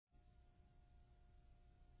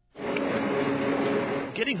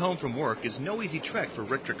Getting home from work is no easy trek for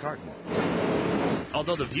Rick Carton.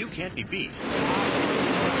 Although the view can't be beat,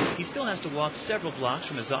 he still has to walk several blocks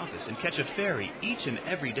from his office and catch a ferry each and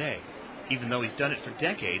every day. Even though he's done it for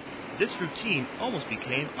decades, this routine almost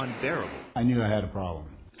became unbearable. I knew I had a problem.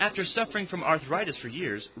 After suffering from arthritis for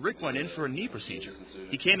years, Rick went in for a knee procedure.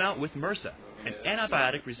 He came out with MRSA, an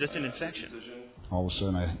antibiotic-resistant infection. All of a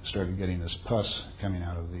sudden, I started getting this pus coming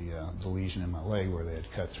out of the lesion in my leg where they had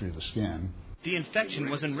cut through the skin. The infection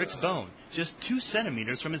was in Rick's bone, just 2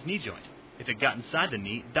 centimeters from his knee joint. If it got inside the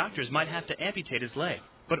knee, doctors might have to amputate his leg.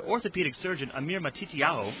 But orthopedic surgeon Amir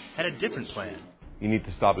Matitiaho had a different plan. You need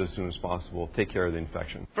to stop it as soon as possible, take care of the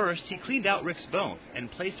infection. First, he cleaned out Rick's bone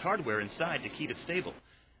and placed hardware inside to keep it stable.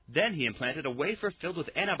 Then he implanted a wafer filled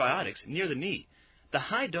with antibiotics near the knee. The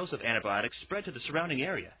high dose of antibiotics spread to the surrounding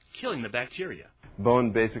area, killing the bacteria.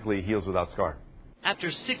 Bone basically heals without scar.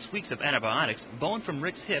 After 6 weeks of antibiotics, bone from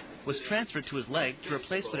Rick's hip was transferred to his leg to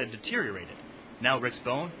replace what had deteriorated. Now Rick's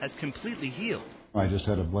bone has completely healed. I just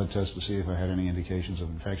had a blood test to see if I had any indications of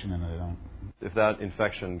infection, and I don't. If that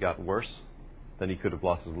infection got worse, then he could have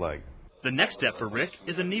lost his leg. The next step for Rick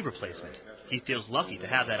is a knee replacement. He feels lucky to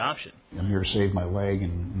have that option. Amir saved my leg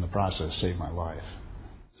and in the process saved my life.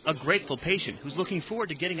 A grateful patient who's looking forward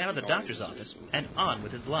to getting out of the doctor's office and on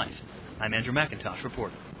with his life. I'm Andrew McIntosh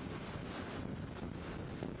reporting.